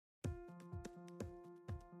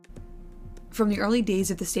From the early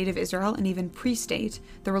days of the State of Israel and even pre-state,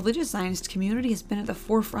 the religious Zionist community has been at the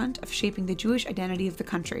forefront of shaping the Jewish identity of the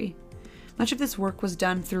country. Much of this work was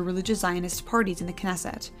done through religious Zionist parties in the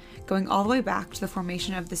Knesset, going all the way back to the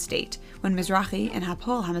formation of the state, when Mizrahi and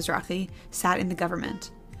Hapoel HaMizrahi sat in the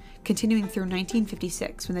government, continuing through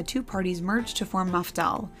 1956 when the two parties merged to form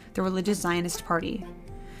Mafdal, the religious Zionist party.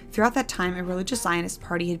 Throughout that time, a religious Zionist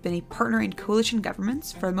party had been a partner in coalition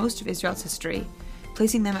governments for most of Israel's history,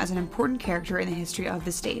 placing them as an important character in the history of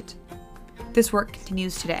the state. This work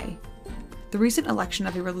continues today. The recent election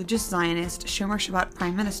of a religious Zionist Shomer Shabbat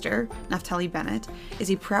Prime Minister, Naftali Bennett, is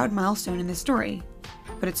a proud milestone in this story.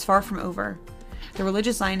 But it's far from over. The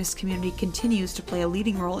religious Zionist community continues to play a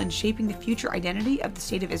leading role in shaping the future identity of the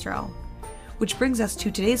State of Israel. Which brings us to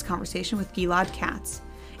today's conversation with Gilad Katz,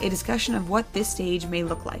 a discussion of what this stage may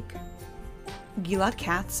look like. Gilad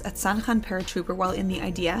Katz, a Tzanachan paratrooper while in the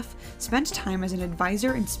IDF, spent time as an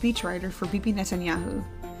advisor and speechwriter for Bibi Netanyahu.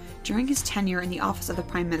 During his tenure in the office of the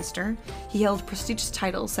Prime Minister, he held prestigious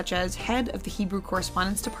titles such as head of the Hebrew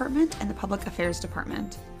Correspondence Department and the Public Affairs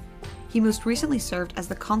Department. He most recently served as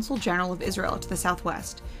the Consul General of Israel to the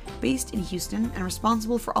Southwest, based in Houston and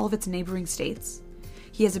responsible for all of its neighboring states.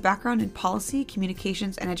 He has a background in policy,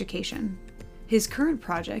 communications, and education. His current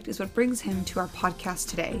project is what brings him to our podcast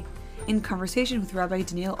today, in conversation with Rabbi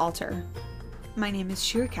Daniel Alter. My name is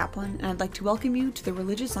Shira Kaplan, and I'd like to welcome you to the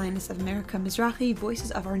Religious Zionists of America Mizrahi Voices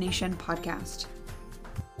of Our Nation podcast.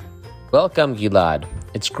 Welcome, Gilad.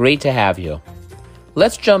 It's great to have you.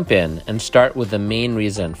 Let's jump in and start with the main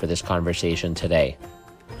reason for this conversation today.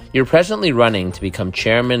 You're presently running to become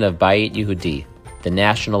chairman of Bayit Yehudi, the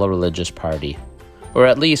National Religious Party, or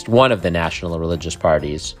at least one of the national religious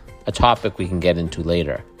parties, a topic we can get into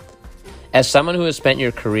later. As someone who has spent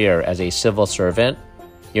your career as a civil servant,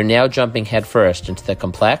 you're now jumping headfirst into the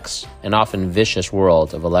complex and often vicious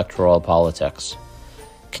world of electoral politics.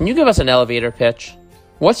 Can you give us an elevator pitch?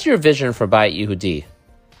 What's your vision for Bayit Yehudi?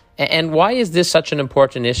 And why is this such an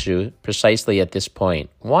important issue precisely at this point?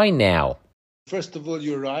 Why now? First of all,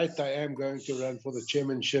 you're right. I am going to run for the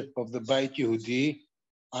chairmanship of the Bayit Yehudi.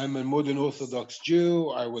 I'm a modern Orthodox Jew.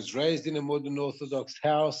 I was raised in a modern Orthodox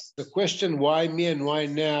house. The question why me and why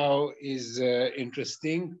now is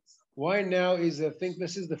interesting. Why now is, I think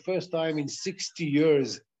this is the first time in 60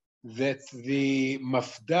 years that the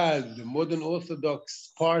Mafdal, the modern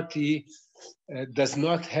Orthodox party, does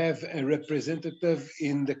not have a representative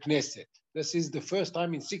in the Knesset. This is the first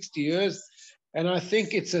time in 60 years. And I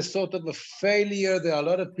think it's a sort of a failure. There are a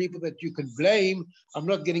lot of people that you can blame. I'm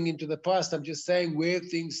not getting into the past. I'm just saying where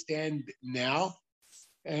things stand now.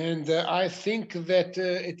 And I think that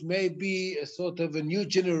it may be a sort of a new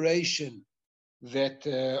generation that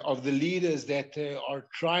of the leaders that are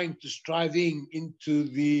trying to striving into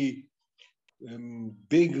the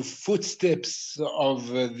big footsteps of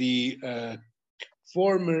the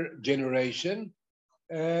former generation.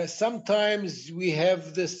 Sometimes we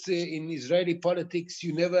have this in Israeli politics,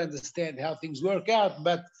 you never understand how things work out,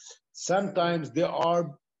 but sometimes there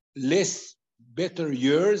are less better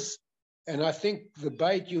years. And I think the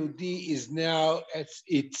Bayit Yehudi is now at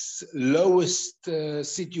its lowest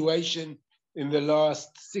situation in the last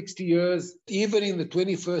 60 years. Even in the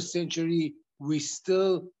 21st century, we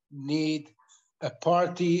still need a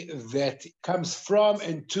party that comes from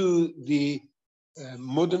and to the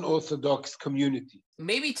modern Orthodox community.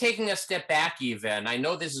 Maybe taking a step back even, I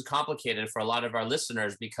know this is complicated for a lot of our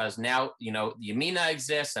listeners because now, Yamina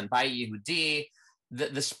exists and Bayit Yehudi,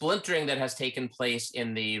 the splintering that has taken place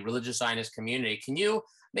in the religious Zionist community. Can you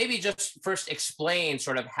maybe just first explain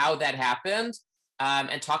sort of how that happened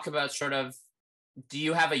and talk about sort of, do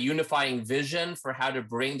you have a unifying vision for how to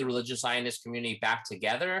bring the religious Zionist community back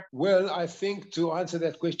together? Well, I think to answer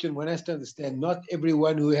that question, one has to understand not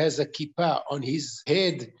everyone who has a kippah on his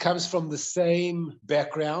head comes from the same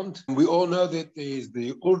background. We all know that there is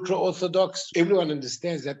the ultra-Orthodox. Everyone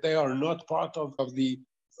understands that they are not part of the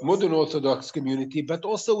modern Orthodox community, but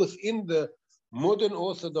also within the modern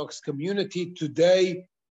Orthodox community today,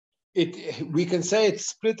 we can say it's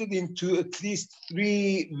split into at least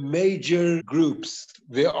three major groups.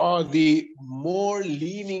 There are the more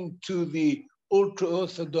leaning to the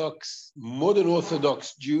ultra-Orthodox, modern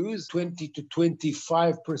Orthodox Jews, 20 to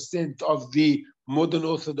 25% of the modern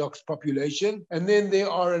Orthodox population. And then there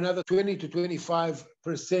are another 20 to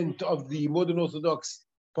 25% of the modern Orthodox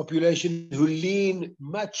population who lean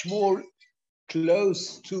much more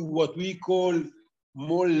close to what we call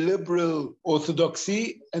more liberal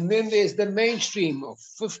orthodoxy. And then there's the mainstream of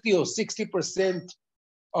 50 or 60%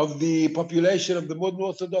 of the population, of the modern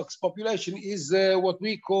Orthodox population, is what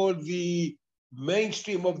we call the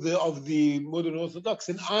mainstream of the modern Orthodox.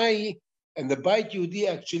 And I And the Beit Yehudi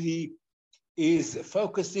actually is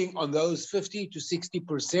focusing on those 50 to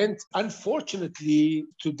 60%. Unfortunately,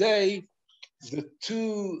 today, the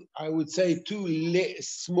two, I would say,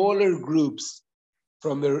 smaller groups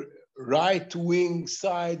from the right-wing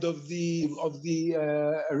side of the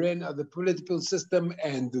arena of the political system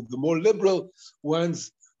and the more liberal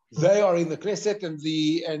ones, they are in the Knesset, and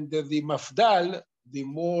the Mafdal, the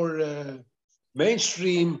more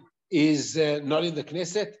mainstream, is not in the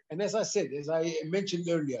Knesset. And as I said, as I mentioned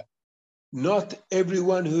earlier, not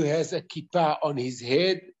everyone who has a kippah on his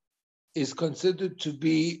head is considered to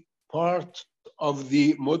be part of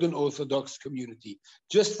the modern Orthodox community.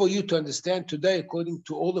 Just for you to understand, today, according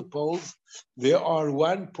to all the polls, there are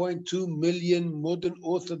 1.2 million modern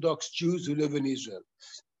Orthodox Jews who live in Israel.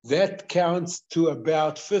 That counts to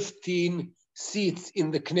about 15 seats in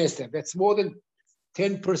the Knesset. That's more than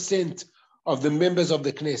 10% of the members of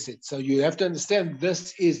the Knesset. So you have to understand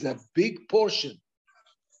this is a big portion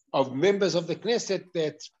of members of the Knesset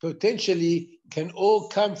that potentially can all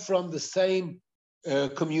come from the same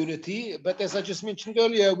community. But as I just mentioned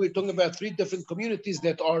earlier, we're talking about three different communities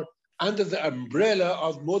that are under the umbrella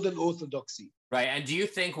of modern Orthodoxy. Right. And do you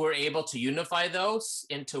think we're able to unify those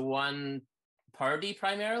into one party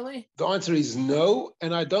primarily? The answer is no.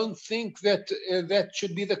 And I don't think that that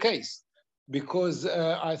should be the case, because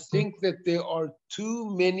I think that there are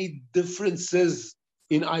too many differences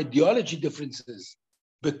in ideology differences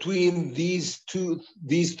between these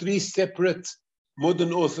three separate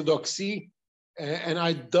modern Orthodoxy. And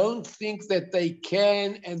I don't think that they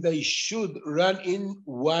can and they should run in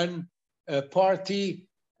one party.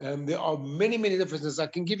 There are many, many differences. I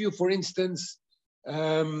can give you, for instance,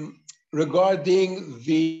 regarding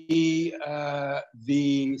the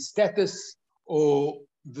status or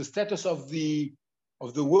the status of the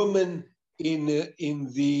woman in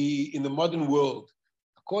the modern world.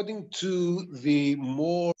 According to the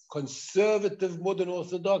more conservative modern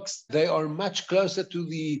Orthodox, they are much closer to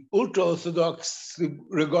the ultra-Orthodox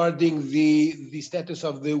regarding the status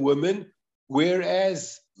of the women,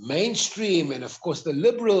 whereas mainstream and, of course, the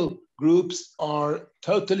liberal groups are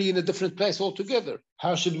totally in a different place altogether.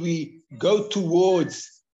 How should we go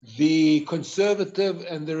towards the conservative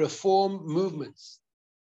and the reform movements?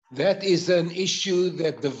 That is an issue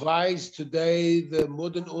that divides today the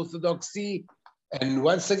modern Orthodoxy. And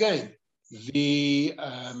once again, the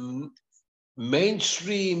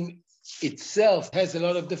mainstream itself has a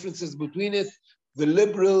lot of differences between it. The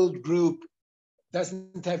liberal group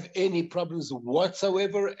doesn't have any problems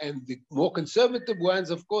whatsoever, and the more conservative ones,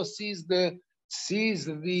 of course, sees the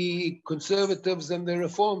conservatives and the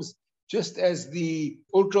reforms just as the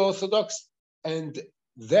ultra-Orthodox. And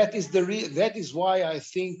that is why I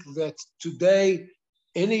think that today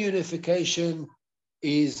any unification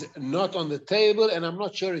is not on the table, and I'm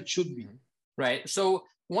not sure it should be. Right. So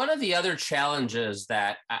one of the other challenges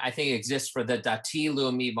that I think exists for the Dati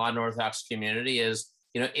Leumi modern Orthodox community is,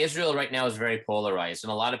 Israel right now is very polarized,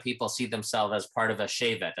 and a lot of people see themselves as part of a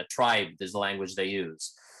shevet, a tribe is the language they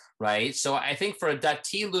use, right? So I think for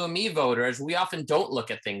Dati Leumi voters, we often don't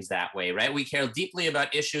look at things that way, right? We care deeply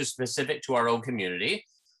about issues specific to our own community,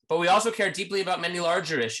 but we also care deeply about many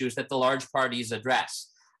larger issues that the large parties address.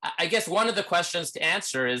 I guess one of the questions to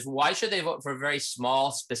answer is, why should they vote for a very small,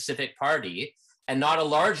 specific party and not a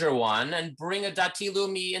larger one, and bring a Dati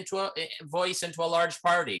Leumi voice into a large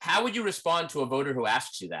party? How would you respond to a voter who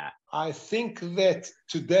asks you that? I think that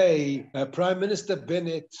today, Prime Minister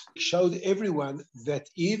Bennett showed everyone that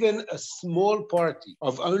even a small party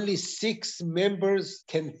of only 6 members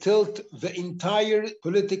can tilt the entire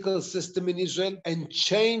political system in Israel and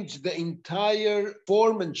change the entire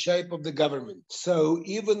form and shape of the government. So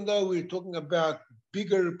even though we're talking about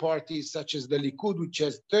bigger parties such as the Likud, which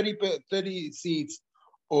has 30 seats,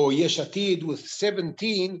 or Yesh Atid with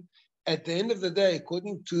 17, at the end of the day,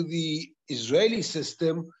 according to the Israeli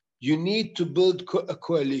system, you need to build a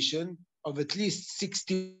coalition of at least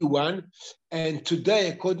 61. And today,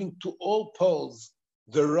 according to all polls,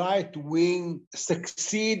 the right wing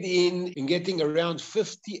succeed in getting around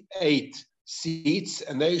 58 seats,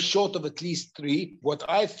 and they're short of at least 3. What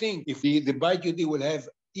I think, if the Beit Yehudi will have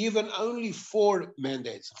even only 4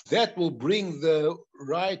 mandates, that will bring the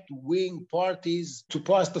right-wing parties to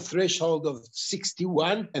pass the threshold of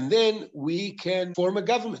 61, and then we can form a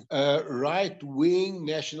government, a right-wing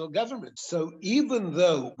national government. So even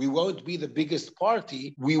though we won't be the biggest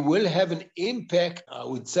party, we will have an impact, I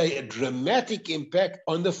would say a dramatic impact,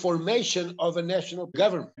 on the formation of a national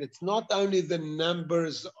government. It's not only the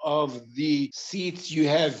numbers of the seats you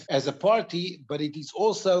have as a party, but it is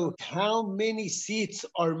also how many seats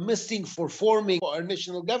are missing for forming our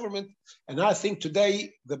national government. And I think today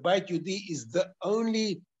the Beit Yehudi is the only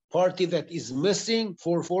party that is missing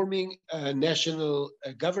for forming a national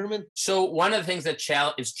government. So one of the things that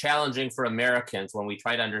is challenging for Americans when we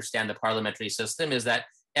try to understand the parliamentary system is that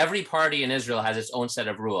every party in Israel has its own set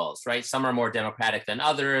of rules, right? Some are more democratic than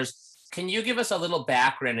others. Can you give us a little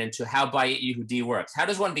background into how Beit Yehudi works? How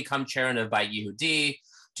does one become chairman of Beit Yehudi?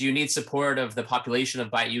 Do you need support of the population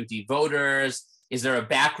of Beit Yehudi voters? Is there a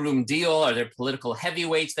backroom deal? Are there political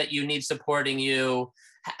heavyweights that you need supporting you?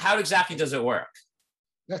 How exactly does it work?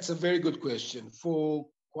 That's a very good question. For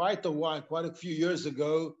quite a while, quite a few years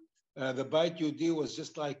ago, the Beit Yehudi was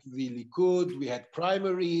just like the Likud. We had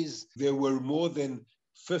primaries. There were more than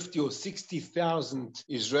 50 or 60,000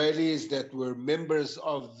 Israelis that were members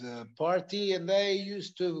of the party, and they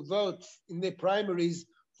used to vote in the primaries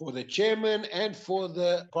for the chairman and for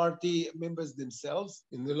the party members themselves.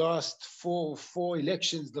 In the last four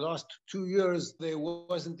elections, the last 2 years, there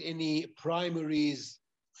wasn't any primaries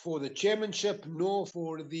for the chairmanship nor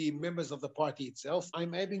for the members of the party itself.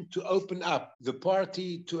 I'm aiming to open up the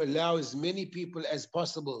party to allow as many people as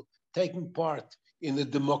possible taking part in the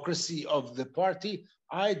democracy of the party.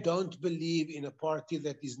 I don't believe in a party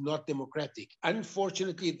that is not democratic.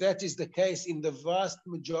 Unfortunately, that is the case in the vast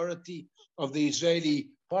majority of the Israeli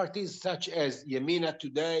parties, such as Yamina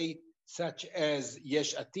today, such as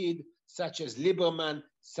Yesh Atid, such as Lieberman,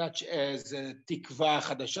 such as Tikva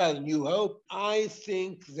Hadasha, New Hope. I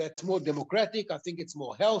think that's more democratic. I think it's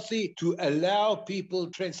more healthy to allow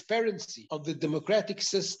people transparency of the democratic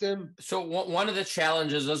system. So one of the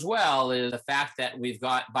challenges as well is the fact that we've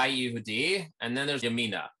got Beit Yehudi and then there's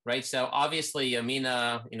Yamina, right? So obviously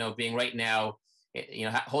Yamina, being right now,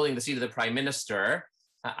 holding the seat of the prime minister,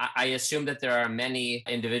 I assume that there are many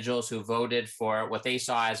individuals who voted for what they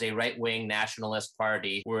saw as a right-wing nationalist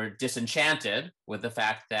party were disenchanted with the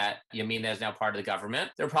fact that Yamina is now part of the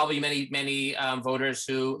government. There are probably many voters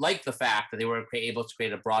who like the fact that they were able to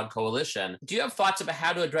create a broad coalition. Do you have thoughts about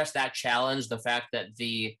how to address that challenge, the fact that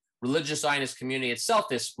the religious Zionist community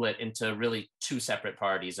itself is split into really two separate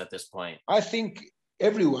parties at this point? I think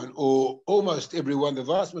everyone, or almost everyone, the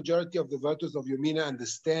vast majority of the voters of Yamina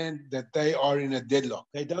understand that they are in a deadlock.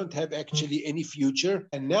 They don't have actually any future.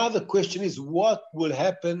 And now the question is, what will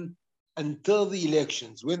happen until the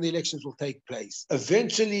elections, when the elections will take place?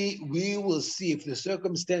 Eventually, we will see if the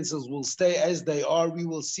circumstances will stay as they are. We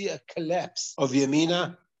will see a collapse of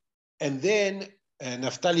Yamina. And then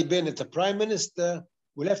Naftali Bennett, the prime minister,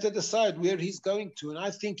 will have to decide where he's going to. And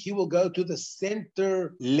I think he will go to the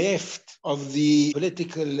center left of the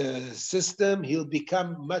political system. He'll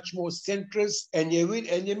become much more centrist, and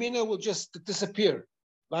Yamina will just disappear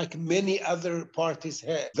like many other parties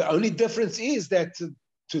have. The only difference is that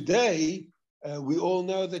today, we all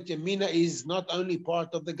know that Yamina is not only part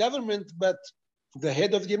of the government, but the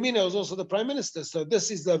head of Yamina is also the prime minister. So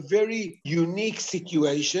this is a very unique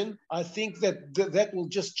situation. I think that that will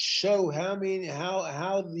just show how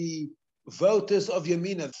the voters of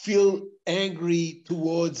Yamina feel angry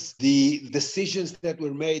towards the decisions that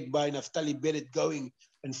were made by Naftali Bennett going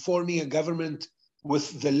and forming a government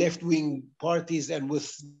with the left-wing parties and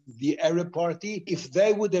with the Arab Party. If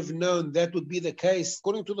they would have known that would be the case,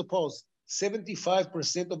 according to the polls,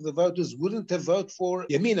 75% of the voters wouldn't have voted for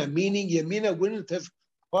Yamina, meaning Yamina wouldn't have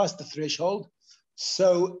passed the threshold.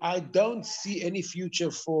 So I don't see any future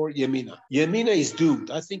for Yamina. Yamina is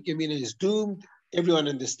doomed. I think Yamina is doomed. Everyone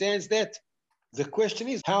understands that. The question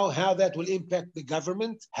is how that will impact the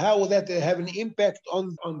government. How will that have an impact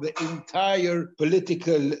on the entire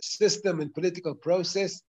political system and political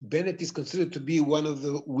process? Bennett is considered to be one of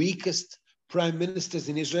the weakest prime ministers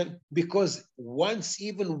in Israel, because once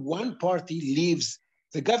even one party leaves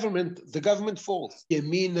the government falls.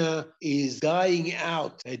 Yamina is dying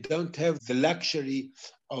out. They don't have the luxury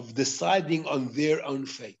of deciding on their own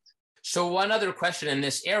fate. So one other question in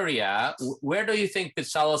this area, where do you think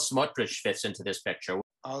Bezalel Smotrich fits into this picture?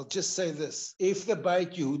 I'll just say this. If the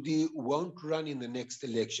Beit Yehudi won't run in the next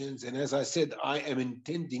elections, and as I said, I am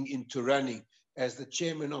intending into running as the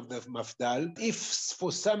chairman of the Mafdal. If for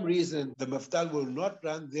some reason the Mafdal will not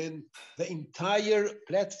run, then the entire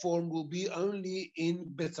platform will be only in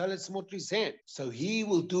Bezalel Smotrich's hand. So he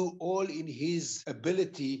will do all in his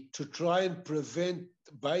ability to try and prevent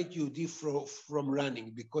Beit Yehudi from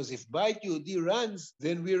running. Because if Beit Yehudi runs,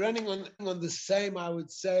 then we're running on the same, I would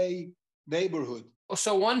say, neighborhood.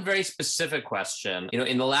 So one very specific question,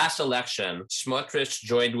 in the last election, Smotrich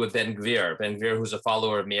joined with Ben-Gvir, who's a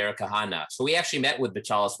follower of Meir Kahane. So we actually met with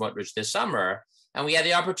Bezalel Smotrich this summer, and we had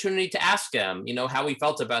the opportunity to ask him, how he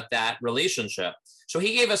felt about that relationship. So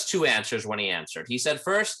he gave us two answers when he answered. He said,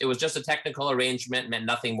 first, it was just a technical arrangement, meant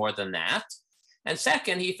nothing more than that. And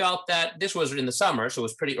second, he felt that this was in the summer, so it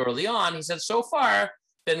was pretty early on. He said, so far,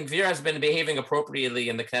 Ben-Gvir has been behaving appropriately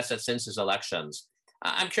in the Knesset since his elections.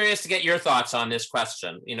 I'm curious to get your thoughts on this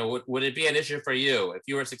question. Would it be an issue for you if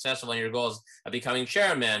you were successful in your goals of becoming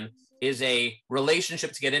chairman? Is a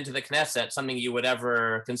relationship to get into the Knesset something you would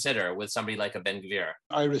ever consider with somebody like a Ben-Gvir?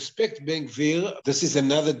 I respect Ben-Gvir. This is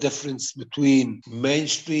another difference between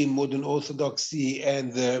mainstream modern orthodoxy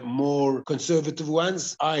and the more conservative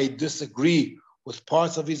ones. I disagree with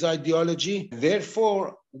parts of his ideology.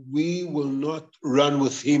 Therefore, we will not run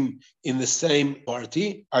with him in the same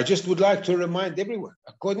party. I just would like to remind everyone,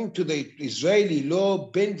 according to the Israeli law,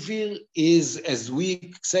 Ben-Gvir is, as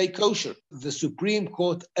we say, kosher. The Supreme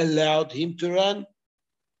Court allowed him to run,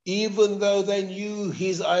 even though they knew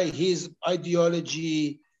his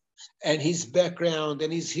ideology and his background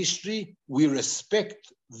and his history. We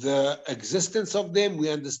respect the existence of them. We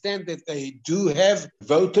understand that they do have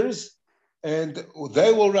voters, and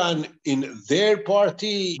they will run in their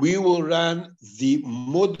party. We will run the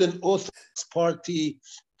modern Orthodox party,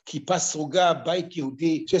 Kippa Sruga, Beit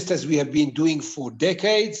Yehudi, just as we have been doing for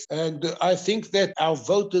decades. And I think that our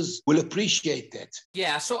voters will appreciate that.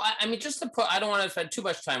 Yeah, so I mean, just to put, I don't want to spend too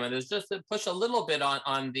much time on this, just to push a little bit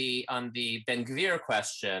on the Ben-Gvir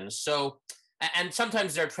question. So, and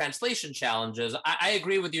sometimes there are translation challenges. I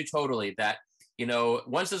agree with you totally that,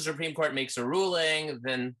 once the Supreme Court makes a ruling,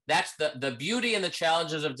 then that's the beauty and the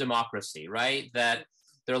challenges of democracy, right? That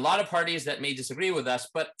there are a lot of parties that may disagree with us,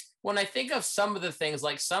 but when I think of some of the things,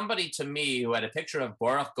 like somebody to me who had a picture of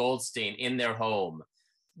Baruch Goldstein in their home,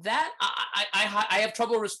 that I have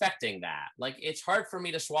trouble respecting that. Like, it's hard for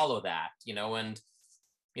me to swallow that, and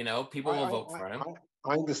people will vote for him.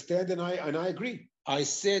 I understand and I agree. I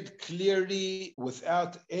said clearly,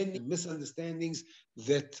 without any misunderstandings,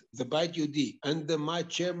 that the Beit Yehudi under my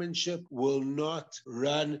chairmanship will not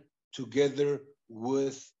run together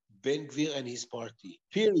with Ben-Gvir and his party,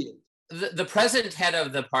 period. The present head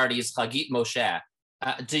of the party is Hagit Moshe.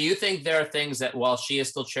 Do you think there are things that, while she is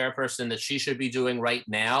still chairperson, that she should be doing right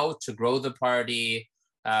now to grow the party,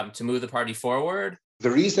 to move the party forward? The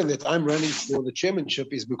reason that I'm running for the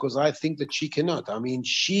chairmanship is because I think that she cannot. I mean,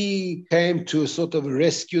 she came to sort of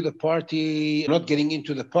rescue the party, not getting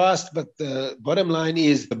into the past, but the bottom line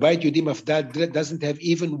is the Beit Yehudi Mafdal doesn't have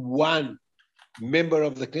even one member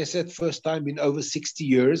of the Knesset, first time in over 60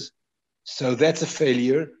 years. So that's a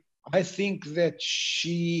failure. I think that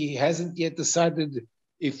she hasn't yet decided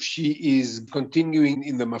if she is continuing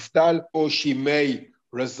in the Mafdal or she may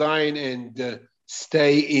resign and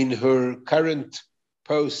stay in her current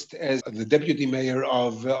post as the deputy mayor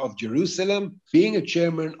of Jerusalem. Being a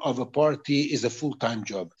chairman of a party is a full-time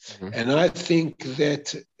job. Mm-hmm. And I think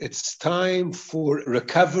that it's time for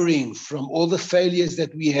recovering from all the failures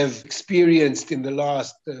that we have experienced in the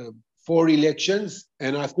last 4 elections.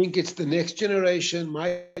 And I think it's the next generation,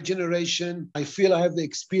 my generation. I feel I have the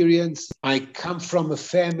experience. I come from a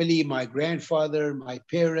family, my grandfather, my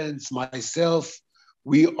parents, myself.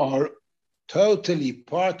 We are totally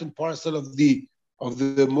part and parcel of the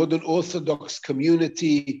modern Orthodox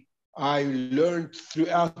community. I learned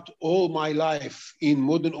throughout all my life in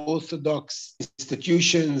modern Orthodox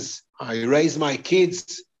institutions. I raised my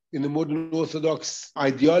kids in the modern Orthodox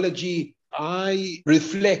ideology. I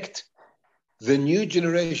reflect the new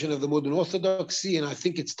generation of the modern Orthodoxy, and I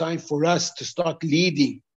think it's time for us to start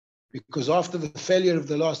leading, because after the failure of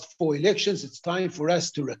the last 4 elections, it's time for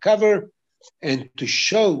us to recover and to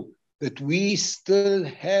show that we still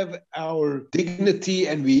have our dignity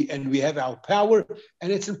and we have our power.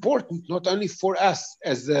 And it's important not only for us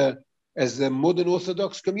as the modern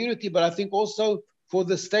Orthodox community, but I think also for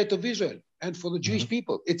the state of Israel and for the Jewish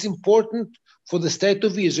people. It's important for the state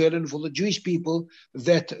of Israel and for the Jewish people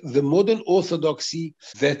that the modern Orthodoxy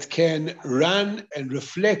that can run and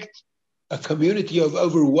reflect a community of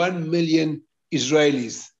over 1 million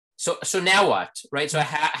Israelis. So now what, right? So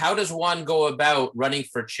how does one go about running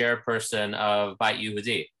for chairperson of Beit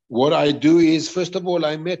Yehudi? What I do is, first of all,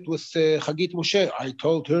 I met with Hagit Moshe. I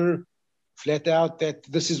told her flat out that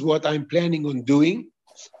this is what I'm planning on doing.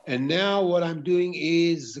 And now what I'm doing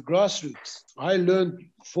is grassroots. I learned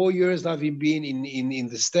 4 years I've been in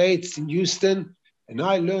the States, in Houston, and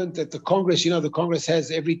I learned that the Congress, the Congress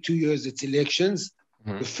has every 2 years its elections.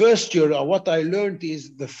 Mm-hmm. The first year, what I learned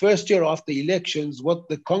is the first year after elections, what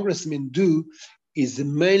the congressmen do is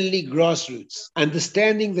mainly grassroots,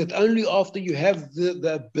 understanding that only after you have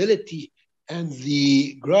the ability and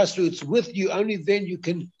the grassroots with you, only then you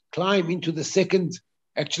can climb into the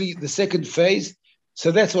second phase.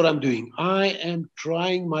 So that's what I'm doing. I am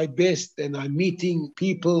trying my best, and I'm meeting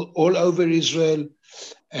people all over Israel,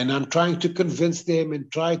 and I'm trying to convince them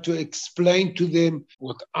and try to explain to them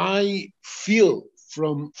what I feel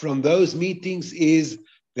from those meetings is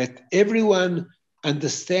that everyone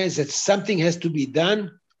understands that something has to be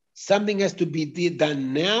done. Something has to be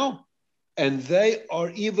done now. And they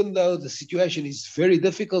are, even though the situation is very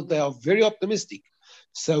difficult, they are very optimistic.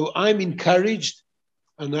 So I'm encouraged.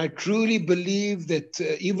 And I truly believe that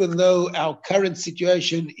even though our current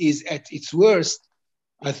situation is at its worst,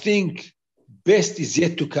 I think best is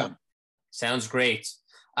yet to come. Sounds great.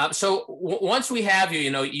 Once we have you,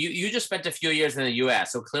 you just spent a few years in the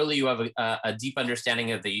U.S., so clearly you have a deep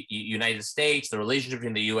understanding of the United States, the relationship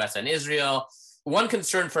between the U.S. and Israel. One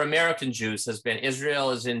concern for American Jews has been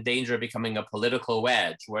Israel is in danger of becoming a political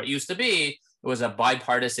wedge, where it used to be, it was a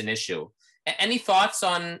bipartisan issue. Any thoughts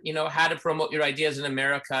on, how to promote your ideas in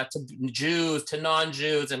America to Jews, to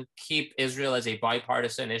non-Jews, and keep Israel as a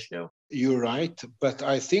bipartisan issue? You're right, but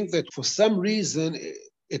I think that for some reason,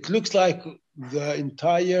 it looks like the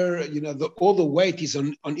entire, all the weight is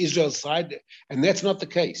on Israel's side, and that's not the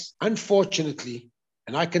case. Unfortunately,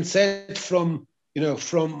 and I can say it from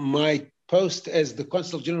my post as the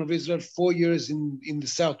Consul General of Israel, 4 years in the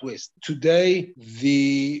Southwest. Today,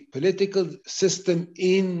 the political system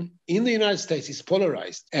in the United States is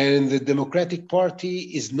polarized, and the Democratic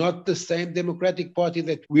Party is not the same Democratic Party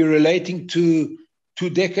that we're relating to 2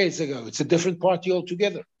 decades ago. It's a different party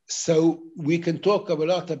altogether. So we can talk a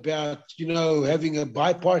lot about, having a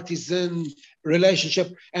bipartisan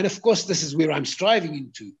relationship. And of course, this is where I'm striving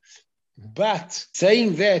into. But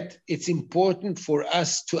saying that, it's important for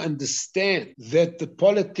us to understand that the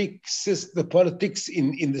politics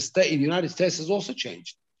in the United States has also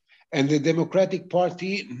changed. And the Democratic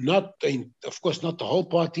Party, of course, not the whole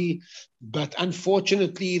party, but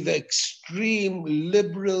unfortunately, the extreme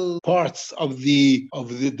liberal parts of the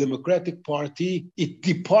Democratic Party, it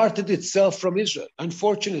departed itself from Israel,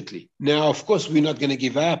 unfortunately. Now, of course, we're not going to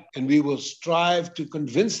give up, and we will strive to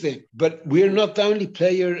convince them. But we're not the only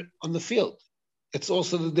player on the field. It's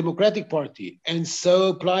also the Democratic Party, and so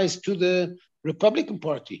applies to the Republican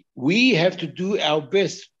Party. We have to do our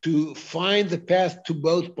best to find the path to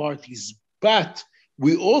both parties. But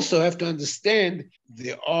we also have to understand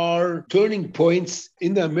there are turning points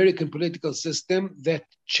in the American political system that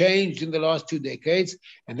changed in the last 2 decades,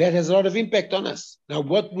 and that has a lot of impact on us. Now,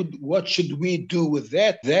 what should we do with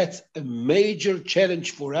that? That's a major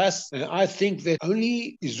challenge for us. And I think that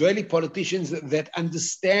only Israeli politicians that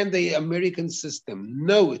understand the American system,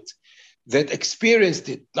 know it, that experienced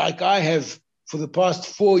it, like I have for the past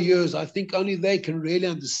 4 years, I think only they can really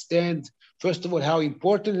understand, first of all, how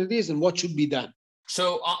important it is and what should be done.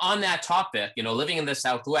 So on that topic, living in the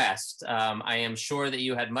Southwest, I am sure that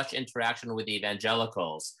you had much interaction with the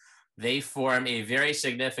evangelicals. They form a very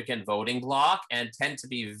significant voting bloc and tend to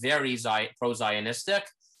be very pro-Zionistic.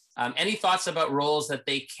 Any thoughts about roles that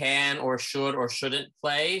they can or shouldn't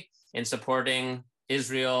play in supporting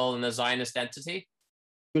Israel and the Zionist entity?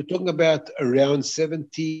 We're talking about around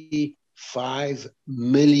 75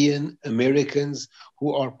 million Americans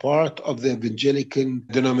who are part of the evangelical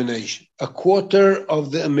denomination. A quarter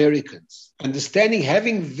of the Americans.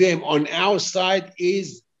 Having them on our side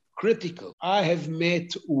is critical. I have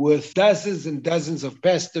met with dozens and dozens of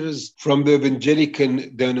pastors from the evangelical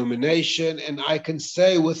denomination, and I can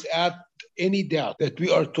say without any doubt that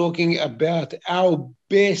we are talking about our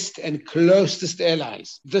best and closest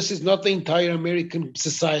allies. This is not the entire American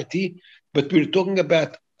society, but we're talking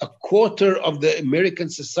about a quarter of the American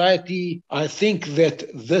society. I think that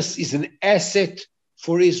this is an asset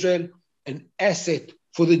for Israel, an asset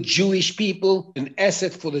for the Jewish people, an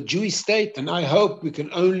asset for the Jewish state. And I hope we can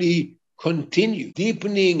only continue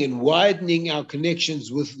deepening and widening our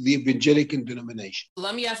connections with the evangelical denomination.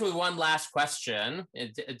 Let me ask you one last question,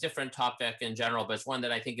 a different topic in general, but it's one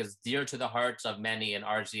that I think is dear to the hearts of many in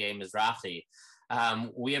RZA Mizrahi.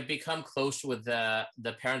 We have become close with the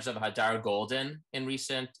parents of Hadar Golden in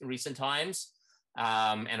recent times,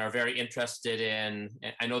 and are very interested in,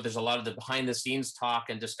 I know there's a lot of the behind the scenes talk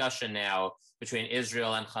and discussion now between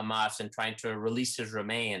Israel and Hamas and trying to release his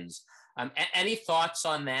remains. Any thoughts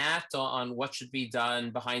on that, on what should be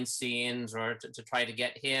done behind scenes or to try to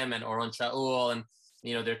get him and Oron Shaul and,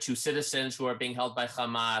 there are 2 citizens who are being held by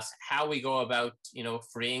Hamas, how we go about,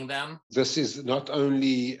 freeing them? This is not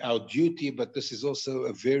only our duty, but this is also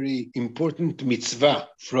a very important mitzvah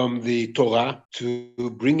from the Torah to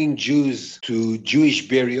bringing Jews to Jewish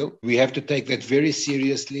burial. We have to take that very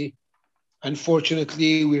seriously.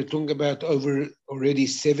 Unfortunately, we're talking about over already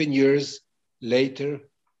 7 years later,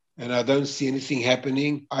 and I don't see anything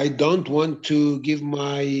happening. I don't want to give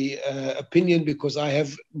my opinion because I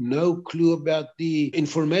have no clue about the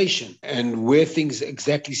information and where things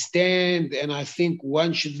exactly stand. And I think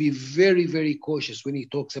one should be very, very cautious when he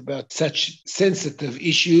talks about such sensitive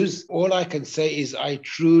issues. All I can say is I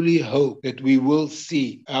truly hope that we will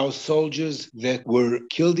see our soldiers that were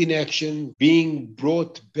killed in action being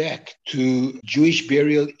brought back to Jewish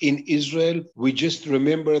burial in Israel. We just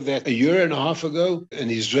remember that a year and a half ago, an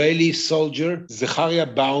Israeli soldier, Zecharia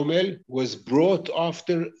Baumel, was brought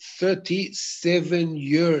after 37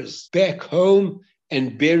 years back home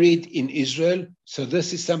and buried in Israel. So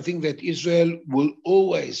this is something that Israel will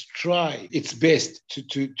always try its best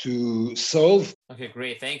to solve. Okay,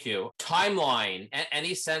 great. Thank you. Timeline.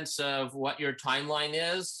 Any sense of what your timeline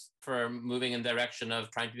is for moving in the direction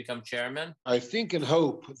of trying to become chairman? I think and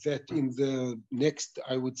hope that in the next,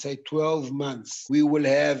 I would say, 12 months, we will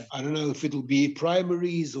have, I don't know if it'll be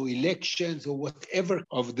primaries or elections or whatever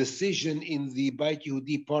of decision in the Beit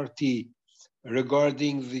Yehudi party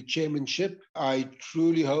regarding the chairmanship. I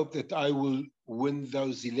truly hope that I will win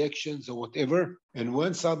those elections or whatever. And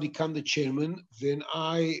once I become the chairman, then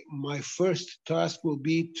my first task will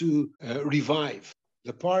be to revive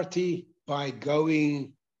the party by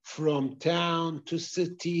going from town to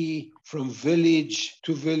city, from village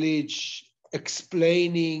to village,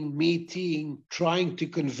 explaining, meeting, trying to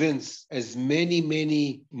convince as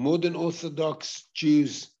many modern Orthodox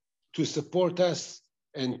Jews to support us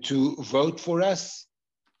and to vote for us.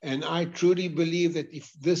 And I truly believe that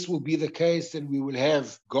if this will be the case, then we will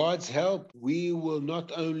have God's help. We will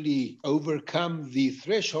not only overcome the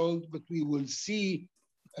threshold, but we will see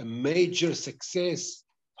a major success,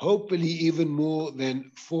 hopefully even more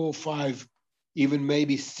than 4, 5, even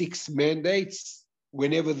maybe 6 mandates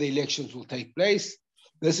whenever the elections will take place.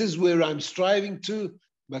 This is where I'm striving to.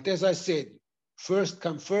 But as I said, first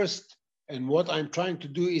come first. And what I'm trying to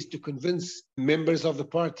do is to convince members of the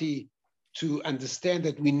party to understand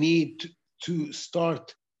that we need to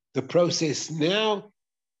start the process now.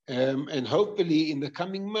 And hopefully in the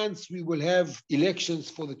coming months, we will have elections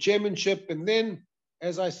for the chairmanship. And then,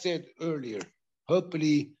 as I said earlier,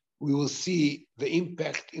 hopefully we will see the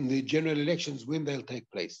impact in the general elections when they'll take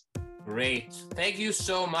place. Great. Thank you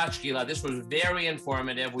so much, Gilad. This was very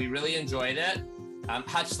informative. We really enjoyed it.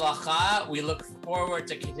 Hatzlacha. We look forward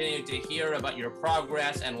to continuing to hear about your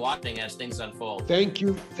progress and watching as things unfold. Thank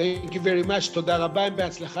you. Thank you very much. Toda rabba and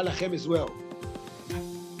be'atzlacha lachem as well.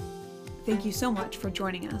 Thank you so much for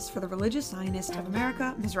joining us for the Religious Zionist of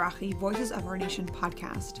America, Mizrahi Voices of Our Nation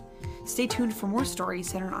podcast. Stay tuned for more stories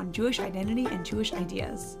centered on Jewish identity and Jewish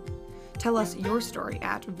ideas. Tell us your story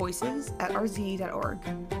at voices@rza.org.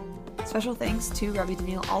 Special thanks to Rabbi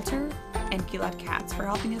Daniel Alter and Gilad Katz for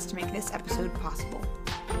helping us to make this episode possible.